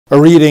A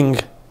reading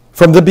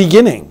from the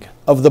beginning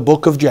of the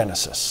book of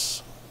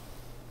Genesis.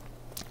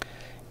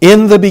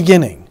 In the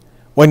beginning,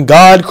 when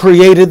God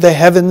created the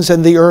heavens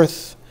and the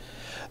earth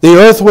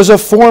was a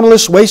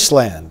formless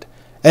wasteland,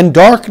 and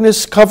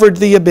darkness covered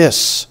the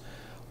abyss,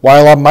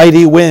 while a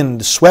mighty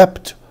wind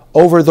swept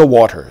over the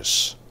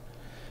waters.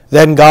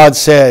 Then God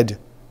said,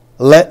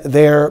 "Let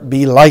there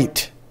be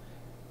light."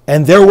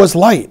 And there was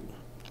light.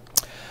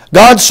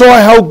 God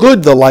saw how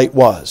good the light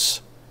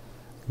was.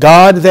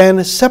 God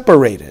then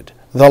separated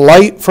the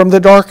light from the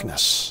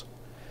darkness.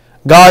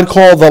 God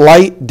called the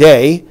light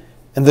day,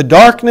 and the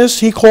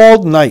darkness he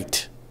called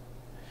night.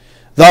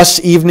 Thus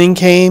evening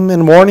came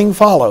and morning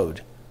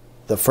followed,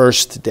 the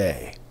first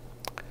day.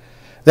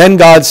 Then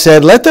God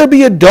said, "Let there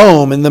be a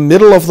dome in the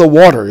middle of the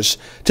waters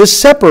to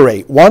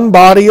separate one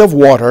body of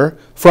water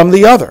from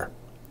the other."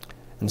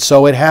 And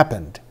so it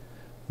happened.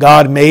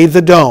 God made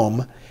the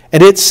dome,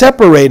 and it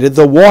separated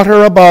the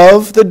water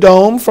above the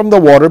dome from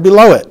the water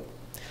below it.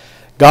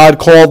 God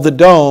called the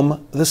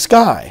dome the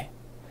sky.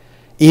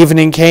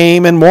 Evening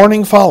came and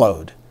morning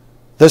followed,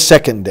 the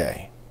second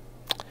day.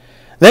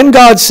 Then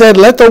God said,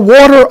 "Let the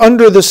water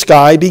under the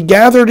sky be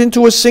gathered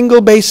into a single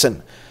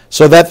basin,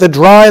 so that the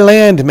dry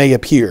land may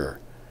appear."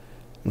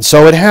 And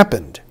so it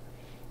happened.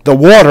 The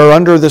water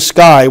under the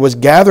sky was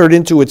gathered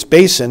into its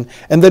basin,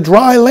 and the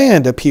dry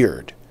land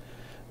appeared.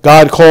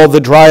 God called the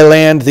dry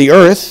land the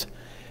earth,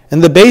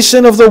 and the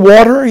basin of the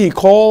water he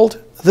called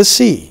the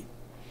sea.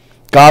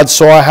 God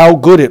saw how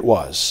good it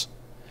was.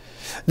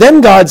 Then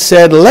God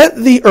said,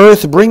 "Let the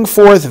earth bring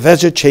forth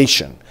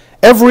vegetation,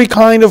 every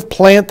kind of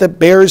plant that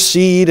bears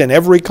seed, and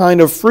every kind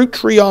of fruit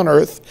tree on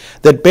earth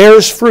that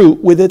bears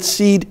fruit with its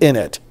seed in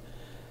it."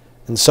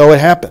 And so it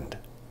happened.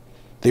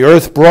 The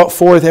earth brought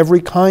forth every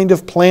kind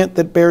of plant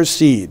that bears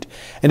seed,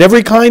 and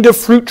every kind of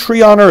fruit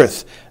tree on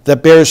earth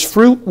that bears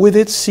fruit with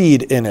its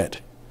seed in it.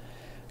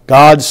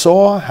 God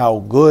saw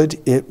how good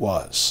it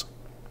was.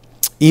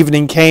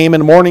 Evening came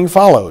and morning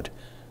followed,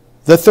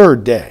 the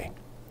third day.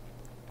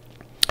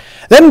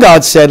 Then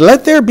God said,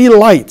 "Let there be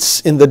lights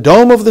in the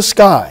dome of the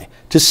sky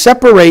to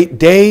separate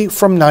day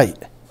from night.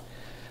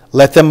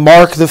 Let them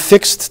mark the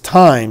fixed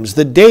times,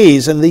 the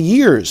days and the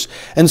years,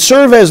 and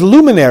serve as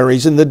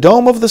luminaries in the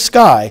dome of the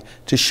sky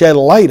to shed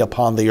light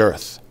upon the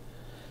earth."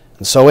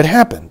 And so it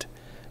happened.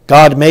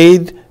 God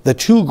made the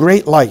two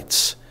great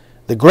lights,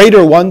 the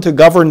greater one to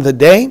govern the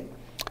day,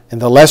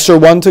 and the lesser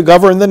one to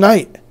govern the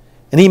night.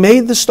 And he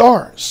made the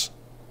stars.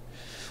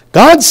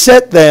 God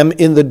set them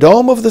in the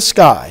dome of the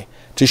sky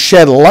to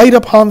shed light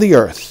upon the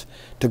earth,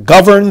 to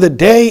govern the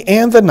day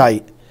and the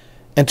night,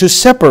 and to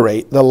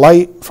separate the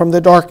light from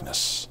the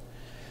darkness.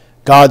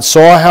 God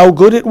saw how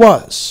good it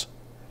was.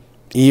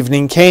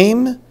 Evening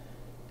came,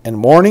 and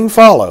morning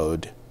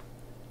followed,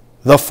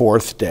 the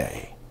fourth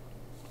day.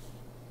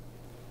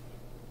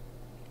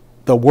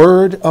 The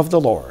word of the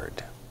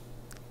Lord.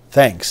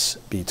 Thanks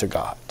be to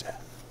God.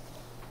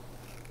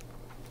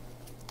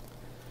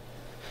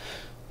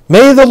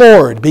 May the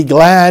Lord be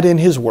glad in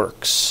his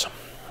works.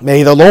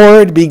 May the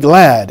Lord be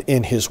glad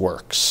in his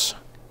works.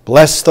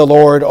 Bless the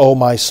Lord, O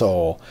my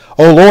soul.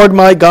 O Lord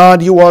my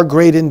God, you are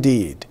great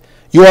indeed.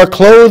 You are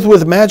clothed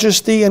with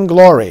majesty and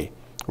glory,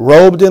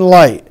 robed in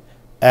light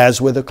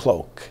as with a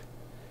cloak.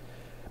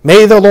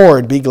 May the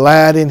Lord be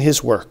glad in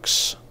his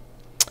works.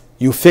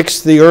 You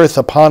fixed the earth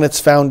upon its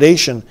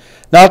foundation,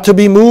 not to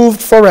be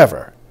moved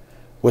forever.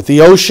 With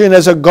the ocean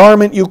as a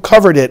garment you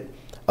covered it.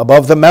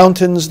 Above the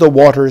mountains the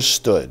waters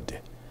stood.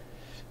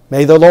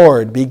 May the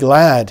Lord be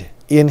glad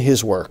in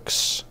his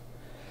works.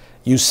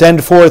 You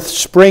send forth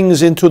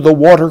springs into the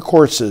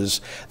watercourses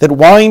that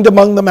wind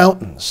among the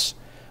mountains.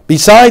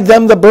 Beside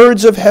them the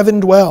birds of heaven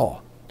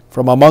dwell.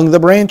 From among the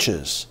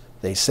branches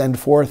they send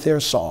forth their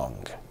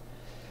song.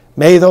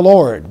 May the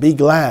Lord be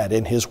glad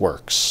in his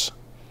works.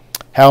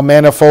 How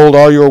manifold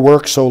are your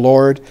works, O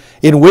Lord!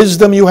 In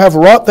wisdom you have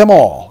wrought them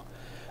all.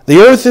 The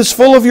earth is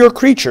full of your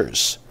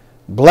creatures.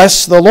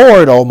 Bless the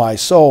Lord, O my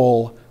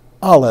soul.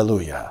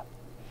 Alleluia.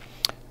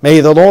 May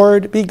the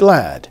Lord be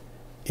glad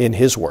in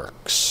his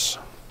works.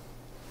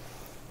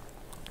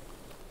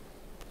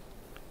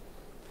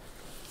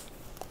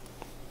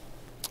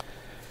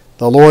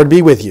 The Lord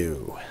be with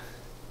you.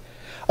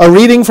 A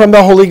reading from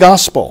the Holy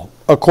Gospel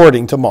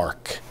according to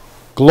Mark.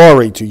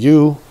 Glory to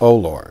you, O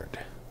Lord.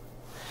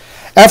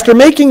 After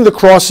making the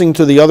crossing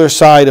to the other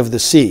side of the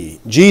sea,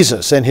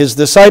 Jesus and his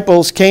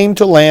disciples came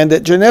to land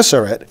at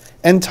Gennesaret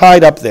and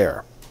tied up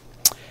there.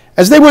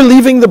 As they were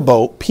leaving the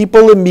boat,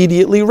 people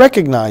immediately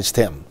recognized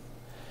him.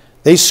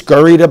 They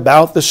scurried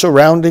about the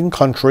surrounding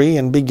country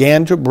and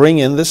began to bring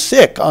in the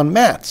sick on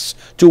mats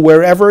to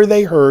wherever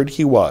they heard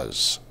he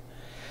was.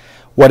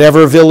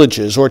 Whatever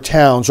villages or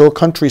towns or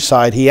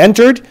countryside he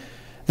entered,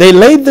 they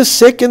laid the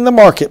sick in the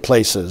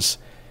marketplaces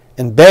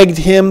and begged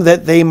him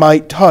that they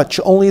might touch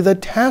only the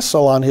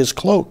tassel on his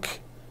cloak.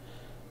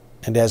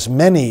 And as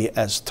many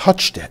as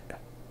touched it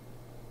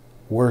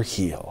were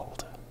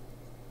healed.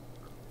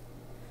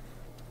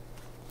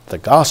 The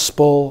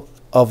Gospel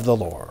of the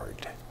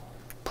Lord.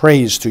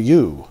 Praise to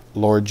you,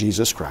 Lord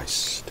Jesus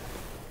Christ.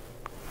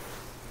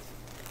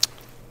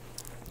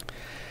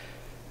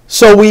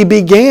 So we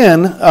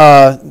began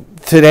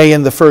today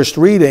in the first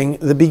reading,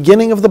 the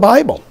beginning of the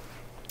Bible,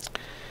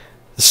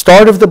 the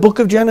start of the book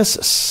of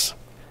Genesis,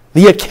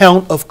 the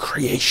account of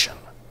creation.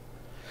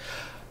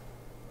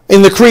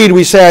 In the Creed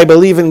we say, I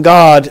believe in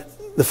God,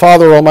 the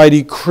Father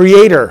Almighty,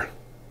 creator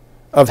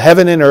of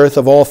heaven and earth,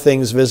 of all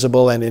things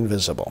visible and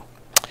invisible.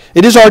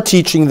 It is our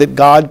teaching that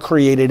God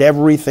created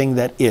everything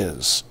that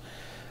is.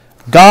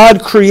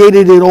 God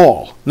created it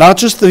all, not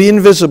just the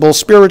invisible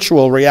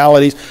spiritual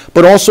realities,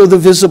 but also the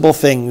visible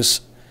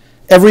things.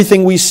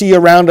 Everything we see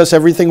around us,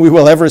 everything we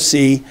will ever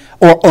see,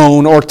 or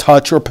own, or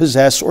touch, or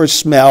possess, or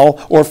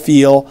smell, or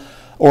feel,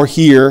 or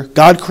hear,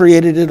 God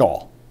created it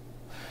all.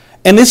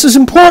 And this is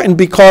important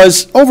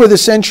because over the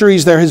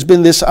centuries there has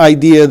been this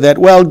idea that,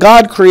 well,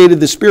 God created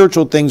the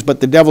spiritual things, but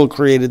the devil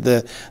created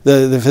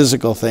the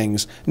physical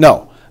things.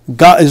 No.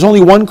 God, there's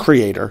only one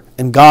creator,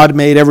 and God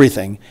made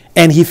everything.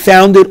 And he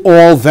found it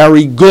all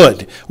very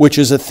good, which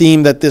is a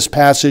theme that this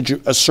passage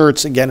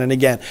asserts again and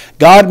again.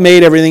 God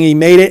made everything, he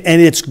made it, and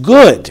it's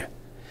good.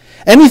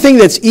 Anything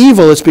that's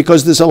evil, it's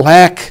because there's a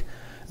lack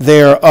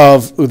there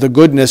of the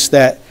goodness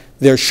that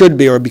there should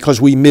be, or because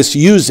we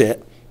misuse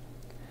it.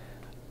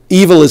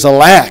 Evil is a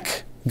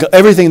lack.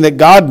 Everything that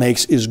God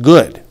makes is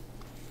good.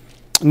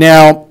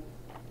 Now,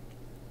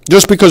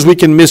 just because we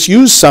can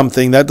misuse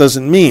something, that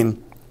doesn't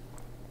mean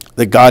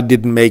that God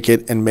didn't make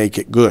it and make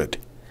it good.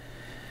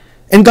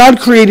 And God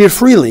created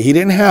freely. He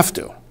didn't have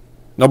to.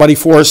 Nobody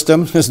forced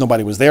him, because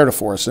nobody was there to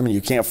force him, and you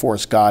can't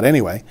force God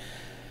anyway.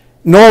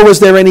 Nor was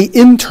there any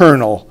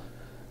internal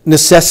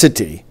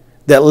necessity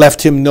that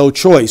left him no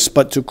choice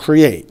but to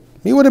create.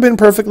 He would have been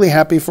perfectly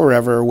happy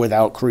forever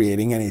without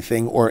creating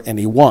anything or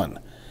anyone.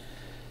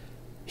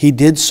 He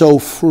did so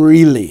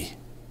freely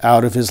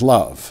out of his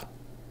love.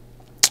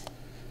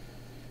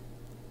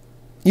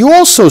 You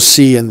also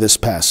see in this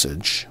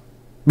passage,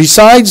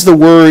 besides the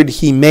word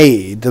he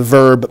made, the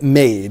verb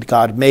made,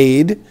 God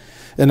made,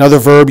 another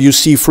verb you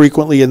see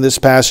frequently in this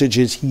passage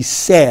is he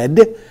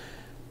said.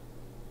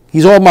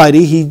 He's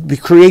almighty. He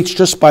creates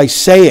just by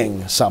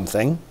saying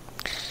something.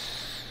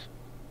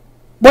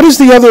 What is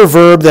the other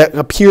verb that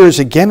appears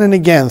again and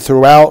again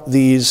throughout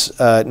these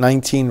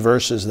 19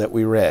 verses that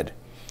we read?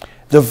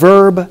 The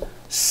verb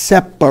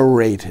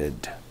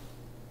separated.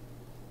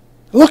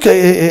 Look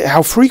at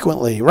how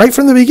frequently, right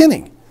from the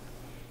beginning.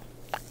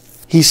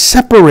 He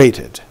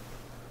separated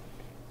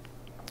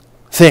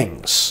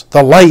things,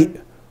 the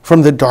light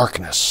from the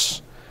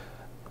darkness,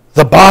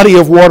 the body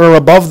of water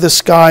above the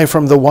sky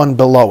from the one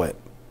below it.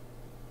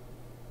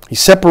 He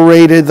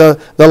separated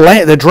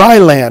the dry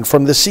land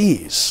from the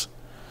seas.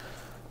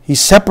 He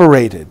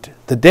separated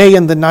the day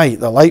and the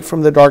night, the light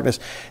from the darkness.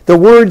 The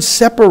word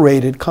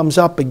separated comes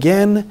up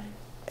again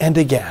and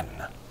again.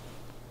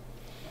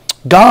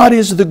 God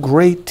is the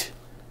great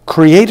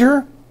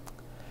creator.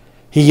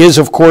 He is,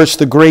 of course,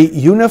 the great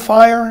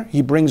unifier.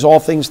 He brings all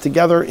things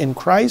together in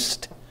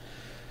Christ.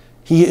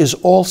 He is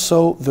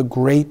also the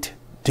great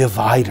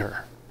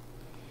divider.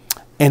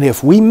 And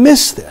if we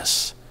miss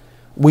this,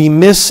 we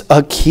miss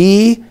a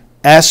key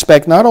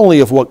aspect not only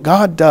of what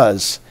God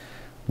does,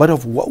 but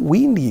of what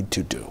we need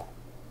to do.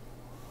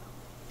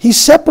 He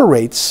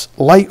separates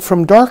light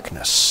from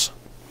darkness.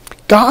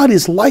 God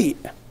is light.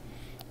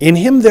 In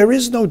him there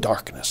is no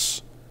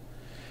darkness.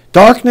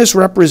 Darkness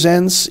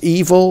represents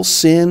evil,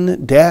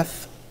 sin,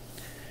 death.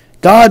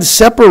 God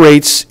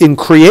separates in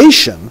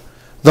creation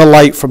the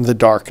light from the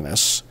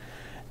darkness,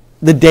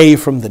 the day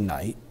from the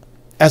night,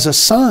 as a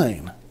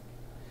sign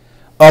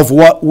of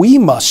what we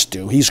must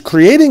do. He's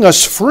creating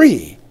us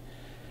free,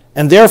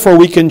 and therefore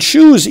we can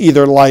choose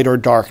either light or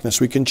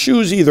darkness. We can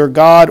choose either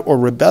God or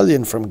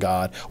rebellion from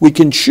God. We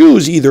can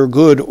choose either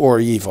good or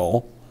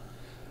evil.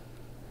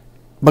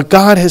 But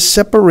God has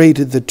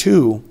separated the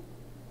two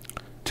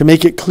to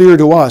make it clear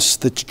to us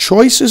that the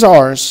choice is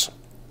ours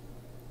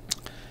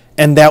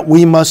and that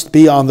we must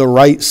be on the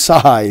right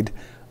side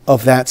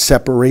of that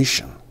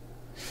separation.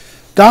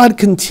 God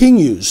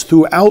continues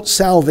throughout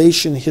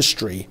salvation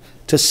history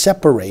to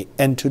separate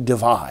and to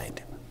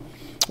divide.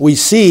 We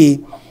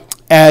see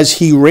as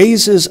he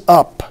raises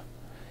up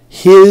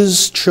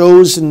his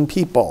chosen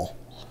people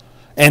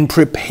and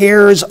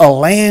prepares a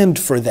land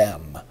for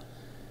them,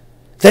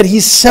 that he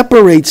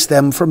separates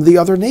them from the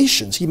other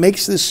nations. He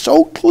makes this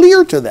so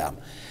clear to them.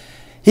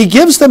 He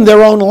gives them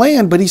their own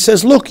land, but he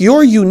says, look,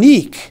 you're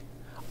unique.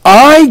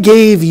 I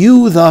gave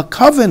you the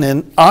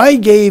covenant. I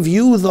gave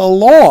you the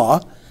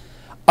law.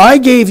 I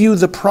gave you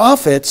the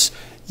prophets.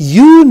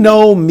 You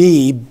know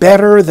me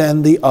better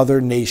than the other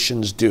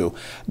nations do.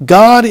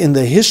 God, in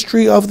the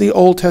history of the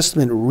Old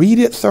Testament, read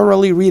it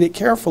thoroughly, read it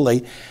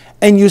carefully,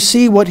 and you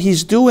see what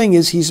he's doing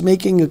is he's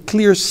making a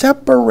clear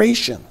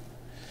separation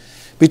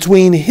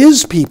between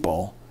his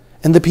people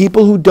and the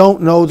people who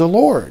don't know the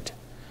Lord.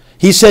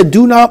 He said,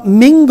 do not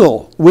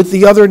mingle with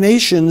the other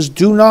nations.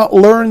 Do not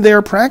learn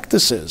their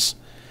practices.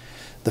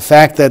 The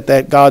fact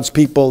that God's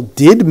people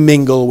did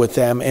mingle with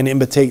them and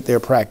imitate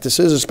their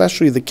practices,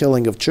 especially the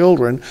killing of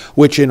children,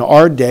 which in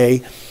our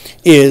day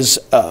is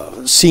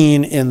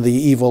seen in the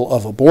evil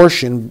of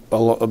abortion,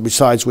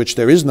 besides which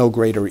there is no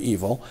greater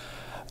evil,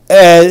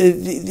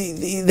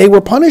 they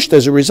were punished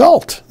as a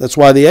result. That's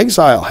why the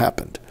exile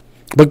happened.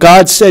 But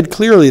God said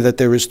clearly that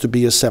there is to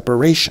be a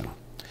separation.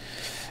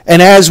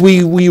 And as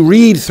we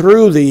read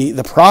through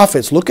the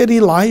prophets, look at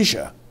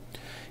Elijah.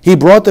 He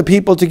brought the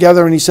people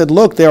together and he said,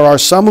 look, there are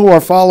some who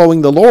are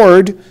following the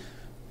Lord.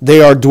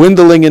 They are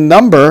dwindling in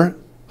number,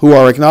 who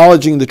are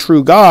acknowledging the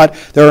true God.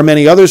 There are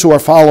many others who are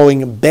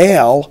following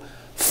Baal,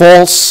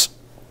 false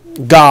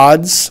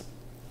gods,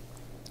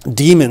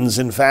 demons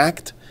in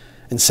fact,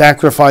 and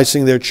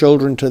sacrificing their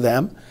children to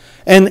them.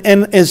 And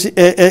as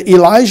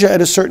Elijah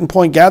at a certain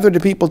point gathered the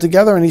people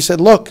together and he said,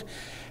 look,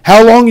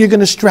 how long are you going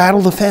to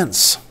straddle the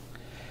fence?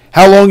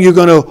 How long are you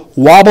going to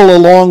wobble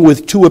along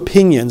with two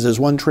opinions, as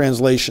one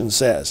translation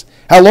says?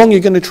 How long are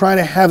you going to try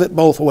to have it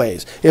both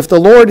ways? If the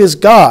Lord is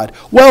God,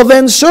 well,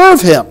 then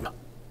serve him.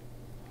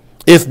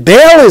 If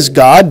Baal is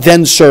God,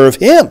 then serve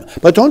him.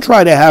 But don't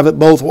try to have it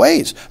both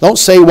ways. Don't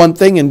say one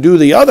thing and do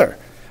the other,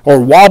 or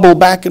wobble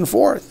back and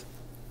forth.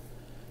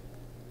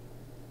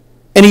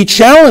 And he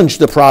challenged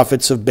the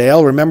prophets of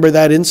Baal. Remember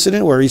that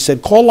incident where he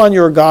said, call on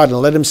your God and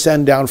let him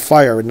send down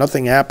fire. And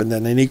nothing happened.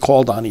 And then he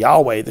called on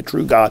Yahweh, the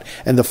true God,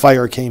 and the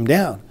fire came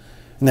down.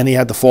 And then he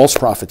had the false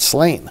prophets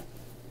slain.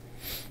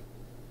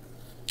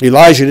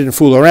 Elijah didn't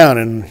fool around.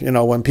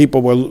 And, when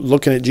people were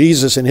looking at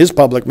Jesus in his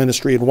public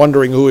ministry and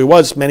wondering who he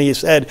was, many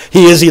said,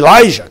 he is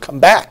Elijah, come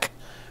back.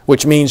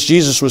 Which means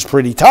Jesus was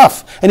pretty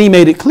tough. And he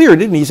made it clear,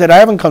 didn't he? He said, I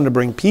haven't come to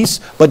bring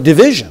peace, but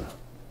division.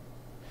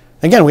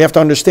 Again, we have to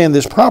understand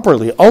this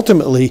properly.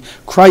 Ultimately,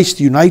 Christ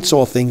unites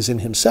all things in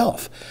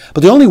himself.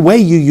 But the only way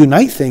you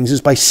unite things is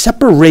by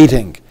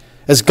separating.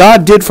 As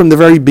God did from the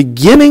very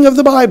beginning of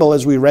the Bible,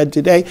 as we read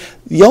today,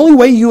 the only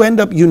way you end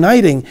up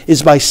uniting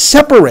is by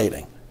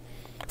separating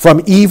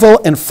from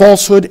evil and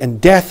falsehood and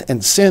death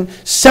and sin,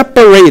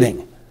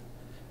 separating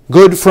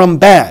good from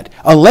bad.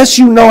 Unless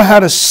you know how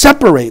to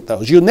separate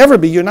those, you'll never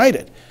be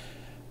united.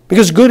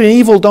 Because good and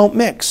evil don't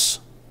mix.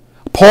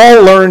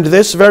 Paul learned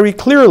this very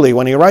clearly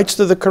when he writes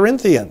to the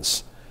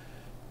Corinthians.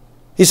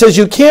 He says,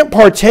 you can't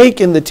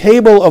partake in the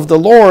table of the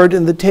Lord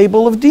and the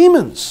table of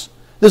demons.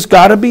 There's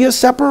got to be a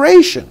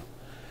separation.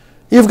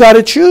 You've got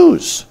to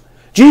choose.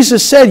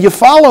 Jesus said, you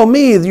follow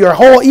me,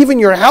 even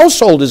your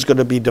household is going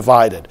to be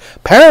divided.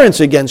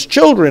 Parents against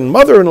children,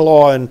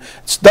 mother-in-law and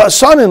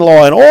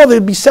son-in-law, and all,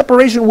 there'd be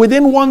separation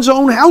within one's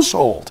own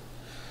household.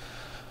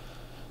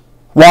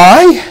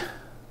 Why?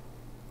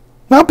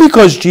 Not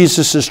because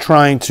Jesus is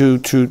trying to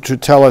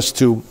tell us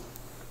to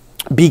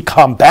be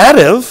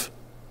combative,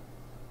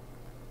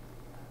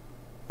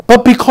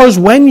 but because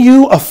when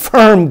you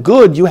affirm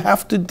good, you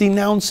have to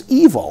denounce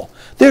evil.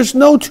 There's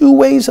no two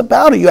ways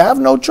about it. You have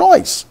no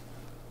choice.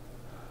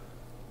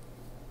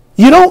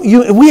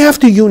 We have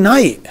to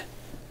unite.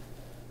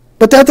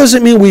 But that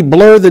doesn't mean we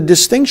blur the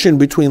distinction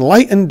between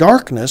light and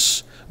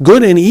darkness,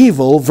 good and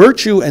evil,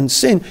 virtue and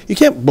sin. You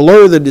can't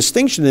blur the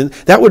distinction.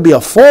 That would be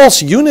a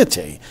false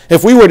unity.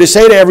 If we were to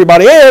say to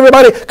everybody, hey,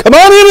 everybody, come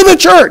on into the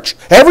church.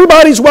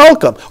 Everybody's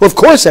welcome. Well, of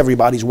course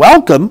everybody's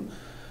welcome.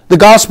 The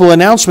gospel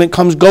announcement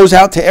goes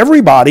out to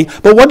everybody.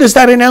 But what does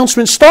that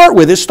announcement start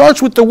with? It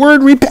starts with the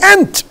word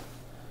repent.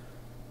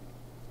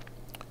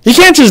 You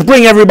can't just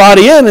bring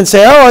everybody in and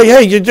say, oh,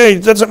 hey,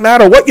 it doesn't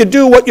matter what you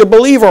do, what you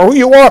believe, or who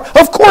you are.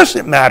 Of course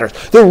it matters.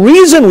 The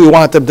reason we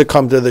want them to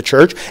come to the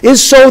church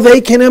is so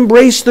they can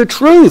embrace the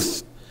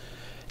truth.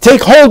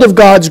 Take hold of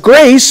God's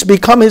grace,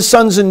 become his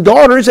sons and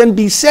daughters, and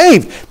be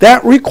saved.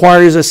 That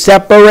requires a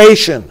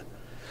separation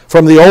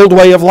from the old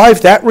way of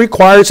life. That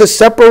requires a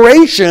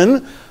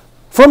separation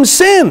from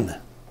sin.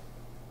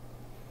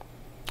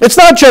 It's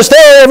not just,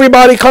 hey,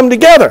 everybody come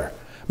together.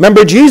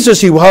 Remember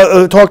Jesus, he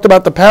talked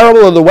about the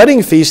parable of the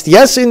wedding feast.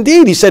 Yes,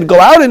 indeed. He said, go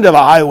out into the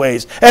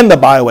highways and the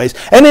byways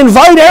and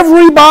invite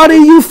everybody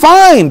you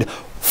find.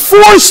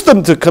 Force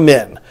them to come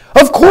in.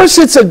 Of course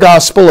it's a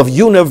gospel of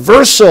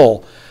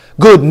universal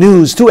good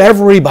news to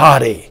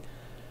everybody.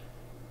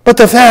 But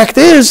the fact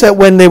is that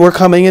when they were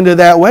coming into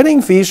that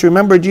wedding feast,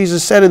 remember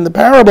Jesus said in the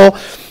parable,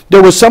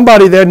 there was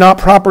somebody there not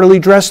properly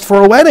dressed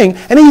for a wedding,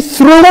 and he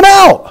threw them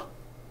out.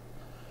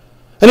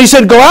 And he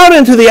said, go out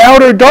into the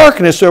outer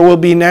darkness, there will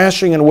be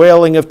gnashing and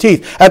wailing of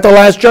teeth. At the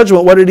last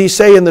judgment, what did he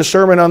say in the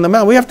Sermon on the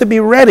Mount? We have to be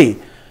ready.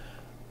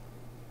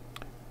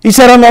 He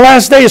said, on the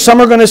last day,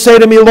 some are going to say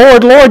to me,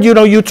 Lord, Lord,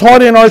 you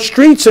taught in our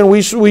streets and we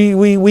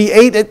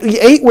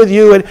ate with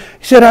you. And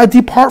he said,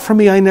 depart from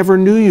me, I never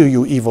knew you,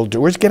 you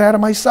evildoers. Get out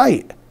of my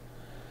sight.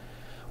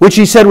 Which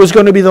he said was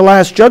going to be the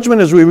last judgment,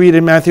 as we read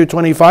in Matthew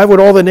 25, when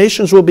all the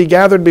nations will be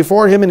gathered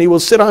before him and he will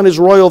sit on his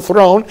royal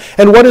throne.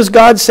 And what does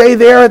God say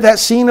there at that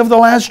scene of the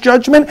last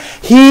judgment?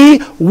 He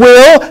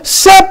will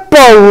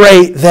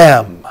separate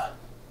them.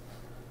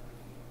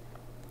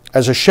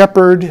 As a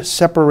shepherd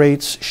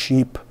separates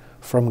sheep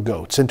from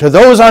goats. And to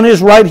those on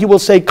his right he will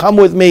say, come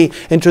with me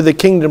into the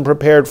kingdom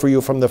prepared for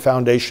you from the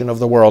foundation of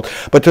the world.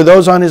 But to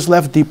those on his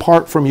left,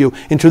 depart from you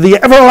into the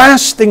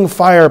everlasting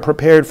fire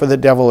prepared for the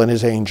devil and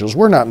his angels.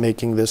 We're not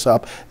making this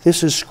up.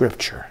 This is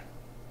Scripture.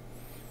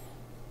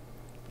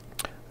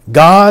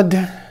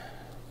 God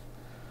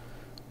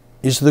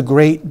is the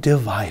great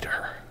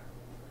divider.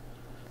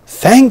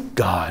 thank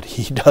God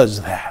he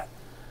does that.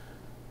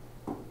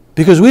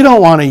 Because we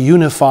don't want to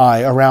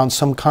unify around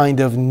some kind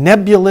of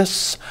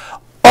nebulous,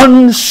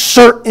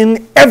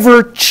 uncertain,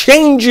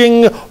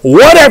 ever-changing,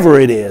 whatever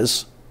it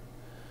is.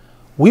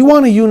 We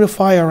want to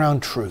unify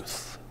around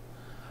truth,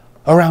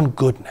 around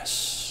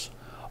goodness,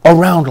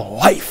 around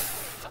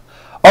life,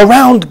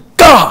 around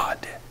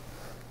God.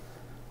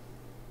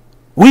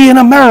 We in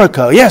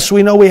America, yes,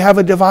 we know we have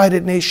a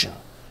divided nation.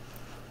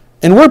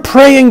 And we're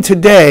praying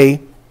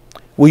today.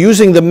 We're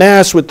using the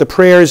Mass with the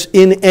prayers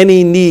in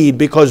any need,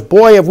 because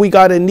boy, have we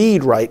got a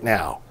need right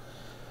now.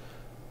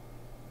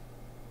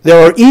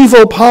 There are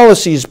evil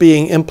policies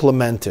being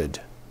implemented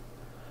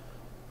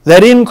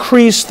that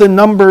increase the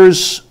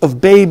numbers of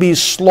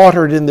babies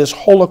slaughtered in this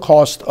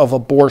holocaust of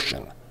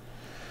abortion,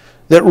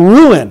 that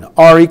ruin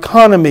our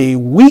economy,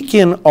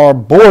 weaken our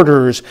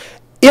borders,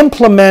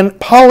 implement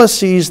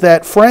policies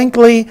that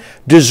frankly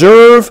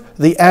deserve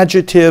the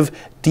adjective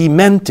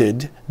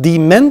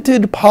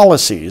demented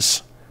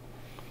policies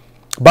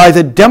by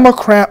the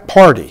Democrat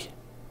Party.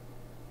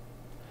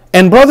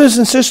 And brothers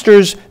and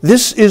sisters,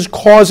 this is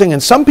causing,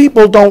 and some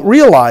people don't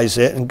realize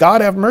it, and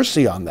God have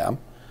mercy on them,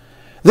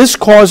 this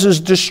causes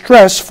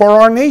distress for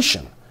our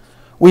nation.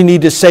 We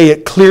need to say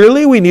it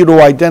clearly, we need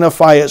to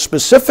identify it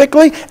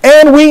specifically,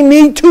 and we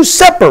need to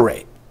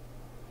separate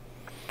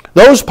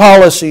those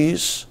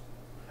policies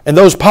and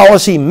those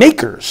policy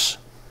makers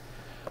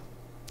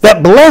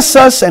that bless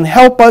us and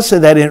help us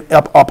and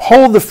that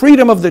uphold the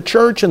freedom of the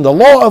church and the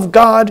law of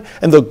God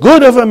and the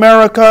good of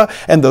America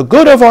and the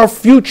good of our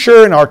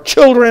future and our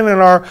children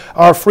and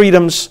our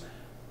freedoms.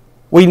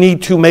 We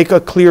need to make a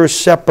clear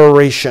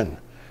separation.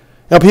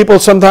 Now, people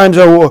sometimes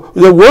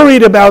they're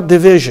worried about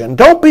division.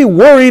 Don't be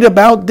worried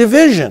about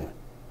division.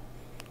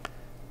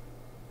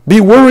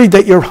 Be worried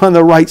that you're on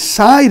the right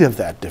side of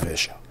that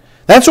division.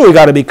 That's what we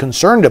got to be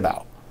concerned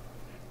about.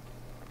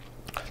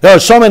 There are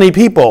so many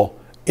people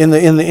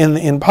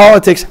in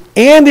politics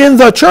and in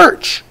the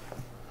church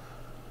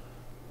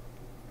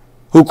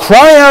who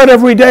cry out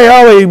every day,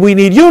 oh, we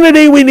need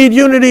unity, and we need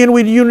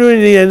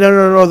unity. And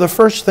no. The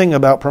first thing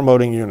about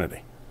promoting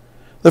unity,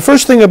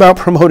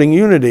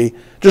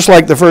 just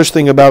like the first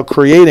thing about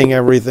creating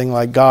everything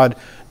like God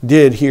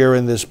did here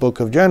in this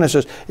book of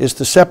Genesis, is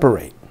to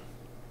separate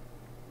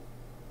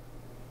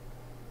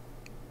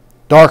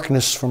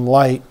darkness from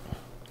light,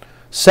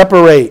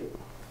 separate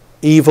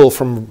evil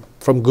from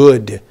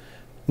good.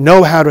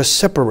 Know how to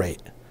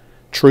separate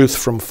truth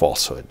from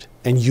falsehood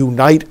and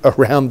unite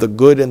around the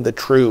good and the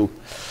true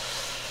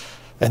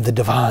and the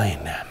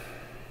divine.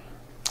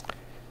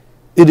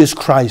 It is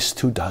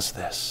Christ who does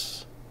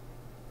this.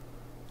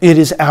 It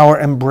is our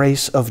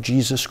embrace of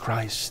Jesus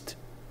Christ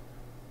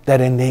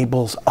that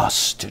enables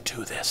us to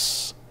do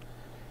this.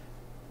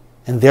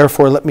 And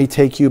therefore, let me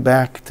take you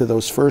back to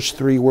those first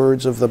three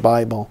words of the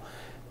Bible.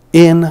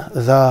 In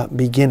the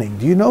beginning.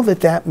 Do you know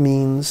that that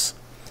means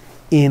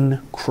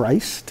in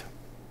Christ?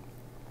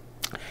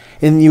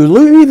 And you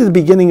read at the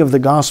beginning of the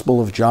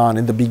Gospel of John,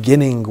 in the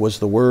beginning was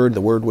the Word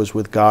was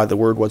with God, the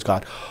Word was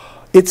God.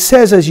 It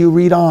says as you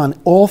read on,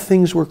 all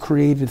things were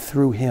created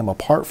through Him.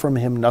 Apart from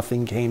Him,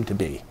 nothing came to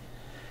be.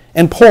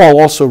 And Paul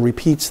also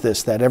repeats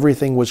this, that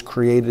everything was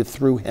created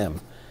through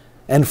Him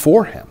and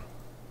for Him.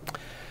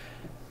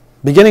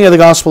 Beginning of the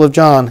Gospel of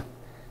John,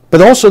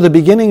 but also the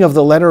beginning of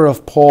the letter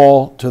of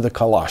Paul to the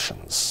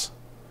Colossians.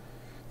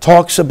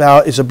 Talks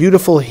about, is a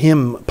beautiful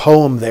hymn,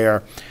 poem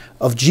there,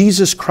 of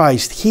Jesus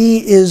Christ. He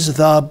is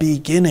the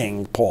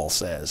beginning, Paul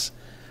says,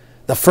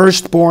 the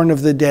firstborn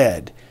of the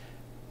dead.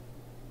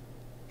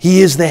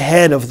 He is the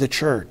head of the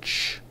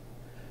church.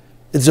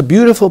 It's a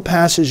beautiful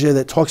passage there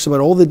that talks about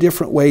all the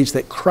different ways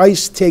that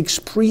Christ takes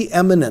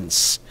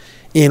preeminence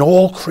in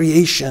all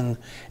creation,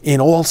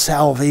 in all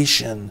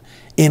salvation,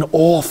 in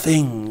all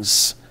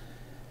things.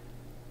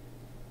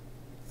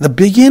 The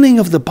beginning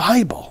of the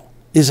Bible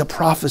is a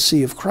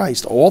prophecy of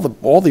Christ. All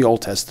the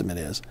Old Testament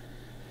is.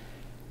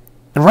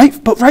 And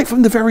right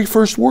from the very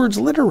first words,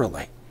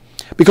 literally.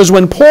 Because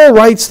when Paul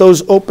writes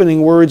those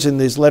opening words in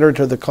his letter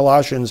to the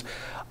Colossians,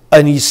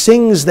 and he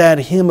sings that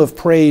hymn of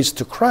praise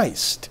to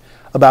Christ,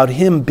 about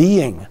Him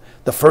being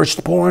the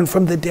firstborn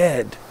from the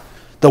dead,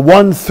 the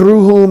one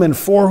through whom and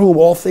for whom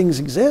all things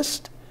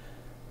exist,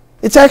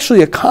 it's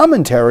actually a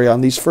commentary on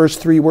these first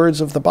three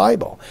words of the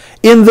Bible.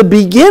 In the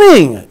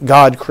beginning,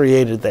 God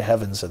created the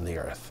heavens and the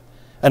earth.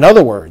 In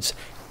other words,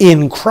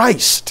 in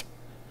Christ,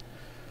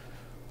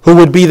 who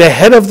would be the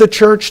head of the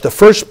church, the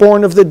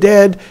firstborn of the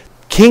dead,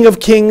 King of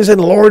kings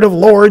and Lord of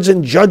lords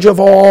and judge of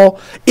all.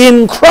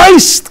 In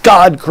Christ,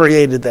 God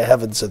created the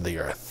heavens and the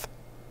earth.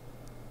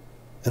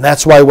 And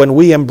that's why when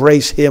we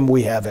embrace Him,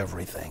 we have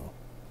everything.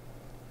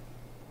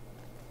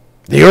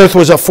 The earth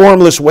was a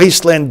formless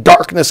wasteland,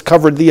 darkness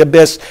covered the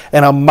abyss,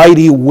 and a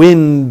mighty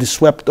wind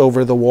swept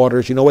over the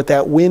waters. You know what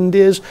that wind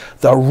is?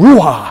 The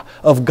Ruah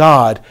of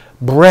God,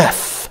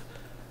 breath,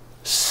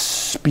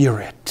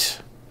 Spirit.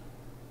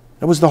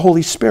 That was the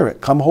Holy Spirit.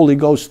 Come Holy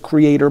Ghost,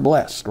 Creator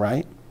blessed,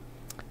 right?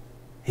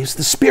 He's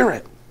the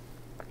Spirit.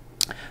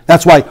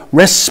 That's why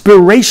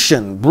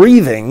respiration,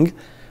 breathing,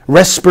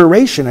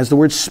 Respiration has the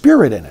word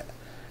spirit in it.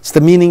 It's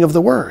the meaning of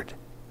the word.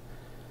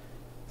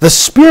 The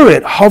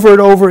Spirit hovered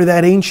over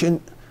that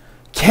ancient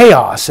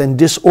chaos and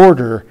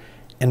disorder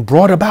and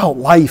brought about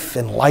life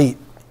and light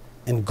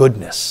and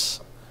goodness.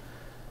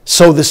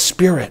 So the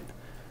Spirit,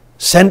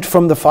 sent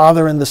from the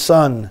Father and the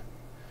Son,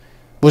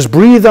 was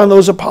breathed on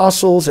those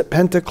apostles at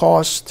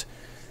Pentecost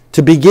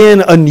to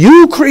begin a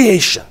new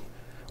creation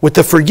with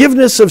the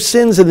forgiveness of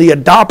sins and the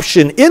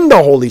adoption in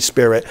the Holy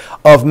Spirit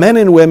of men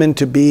and women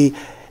to be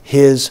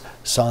His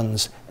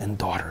sons and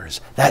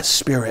daughters. That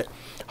Spirit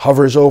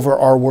hovers over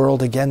our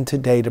world again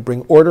today to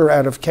bring order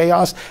out of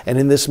chaos. And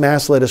in this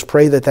Mass, let us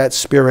pray that that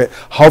Spirit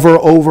hover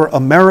over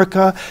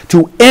America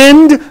to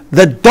end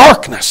the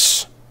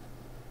darkness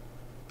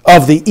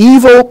of the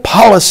evil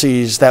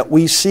policies that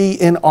we see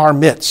in our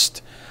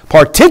midst,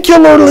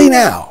 particularly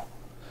now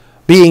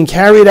being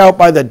carried out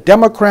by the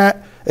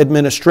Democrat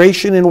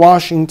administration in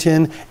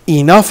Washington.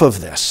 Enough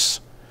of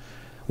this.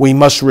 We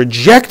must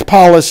reject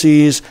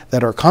policies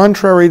that are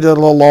contrary to the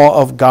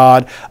law of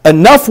God.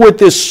 Enough with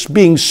this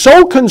being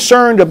so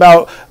concerned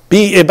about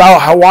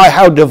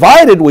how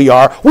divided we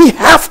are. We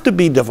have to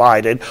be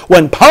divided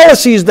when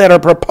policies that are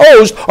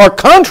proposed are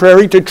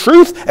contrary to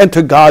truth and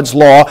to God's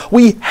law.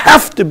 We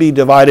have to be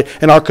divided.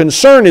 And our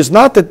concern is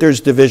not that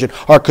there's division.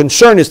 Our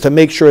concern is to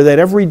make sure that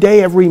every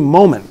day, every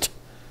moment,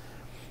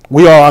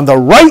 we are on the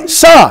right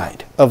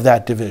side of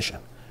that division.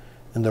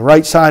 And the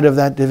right side of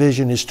that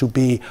division is to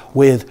be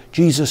with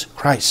Jesus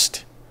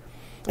Christ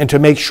and to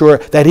make sure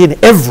that in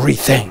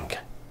everything,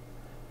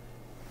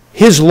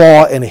 His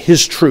law and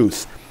His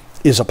truth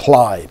is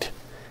applied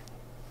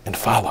and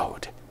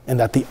followed, and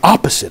that the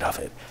opposite of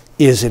it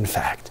is, in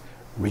fact,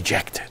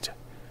 rejected.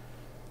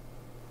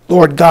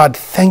 Lord God,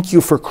 thank You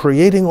for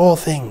creating all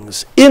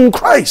things in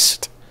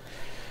Christ.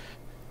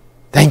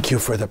 Thank You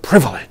for the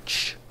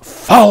privilege of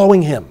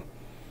following Him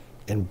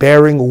and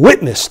bearing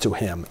witness to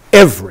Him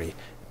every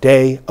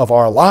day of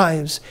our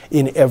lives,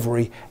 in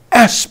every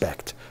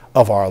aspect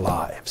of our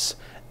lives,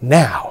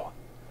 now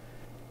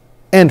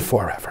and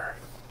forever.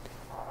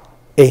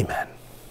 Amen.